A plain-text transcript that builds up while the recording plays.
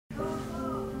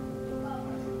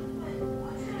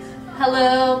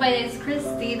Hello, my name is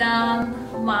Christina,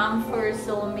 mom for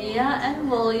Solomia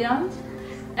and William,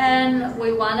 and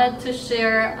we wanted to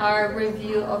share our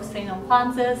review of Saint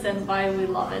Alphonsus and why we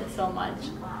love it so much.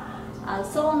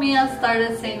 Solomia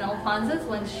started Saint Alphonsus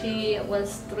when she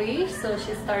was 3, so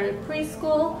she started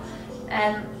preschool,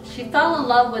 and she fell in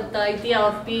love with the idea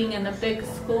of being in a big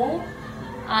school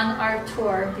on our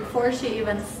tour before she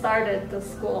even started the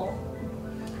school.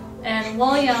 And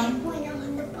William,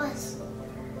 on the bus.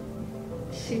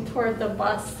 She toured the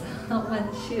bus when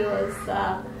she was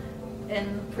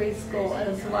in preschool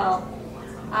as well.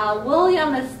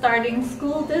 William is starting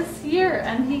school this year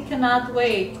and he cannot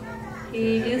wait.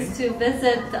 He used to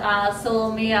visit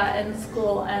Solomia in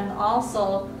school and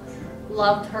also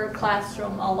loved her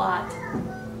classroom a lot.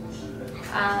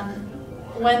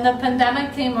 When the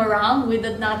pandemic came around, we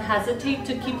did not hesitate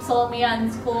to keep Solomia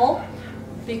in school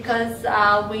because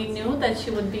we knew that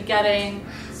she would be getting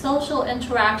social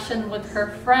interaction with her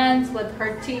friends, with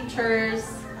her teachers,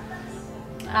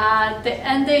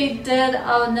 and they did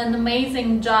an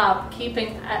amazing job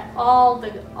keeping all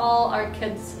our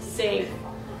kids safe,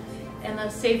 in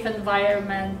a safe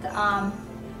environment.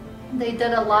 They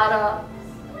did a lot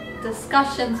of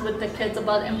discussions with the kids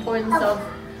about importance of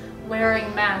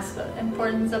wearing masks,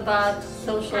 importance about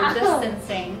social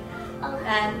distancing,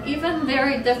 and even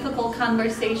very difficult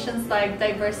conversations like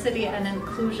diversity and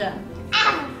inclusion.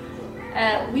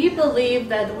 We believe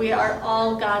that we are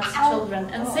all God's children,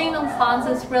 and Saint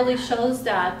Alphonsus really shows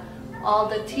that. All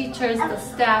the teachers, the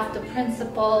staff, the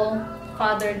principal,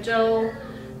 Father Joe,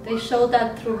 they show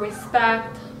that through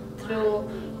respect, through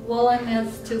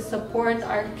willingness to support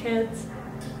our kids,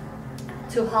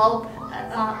 to help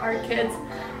our kids,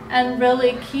 and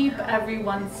really keep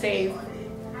everyone safe.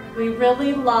 We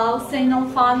really love Saint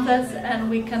Alphonsus and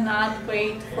we cannot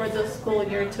wait for the school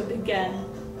year to begin.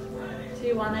 Do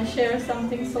you want to share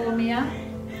something, Solomia?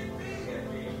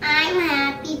 I'm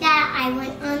happy that I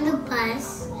went on the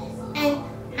bus, and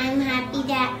I'm happy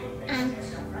that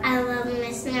I love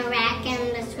Miss Narak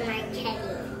and Miss Marquetti.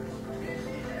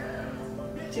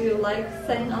 Do you like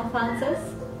Saint Alphonsus?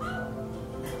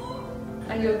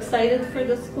 Are you excited for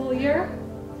the school year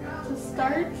to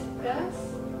start? Yes?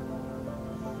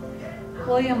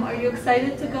 William, are you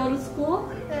excited to go to school?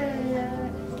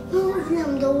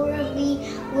 William, don't worry,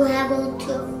 we're able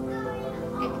to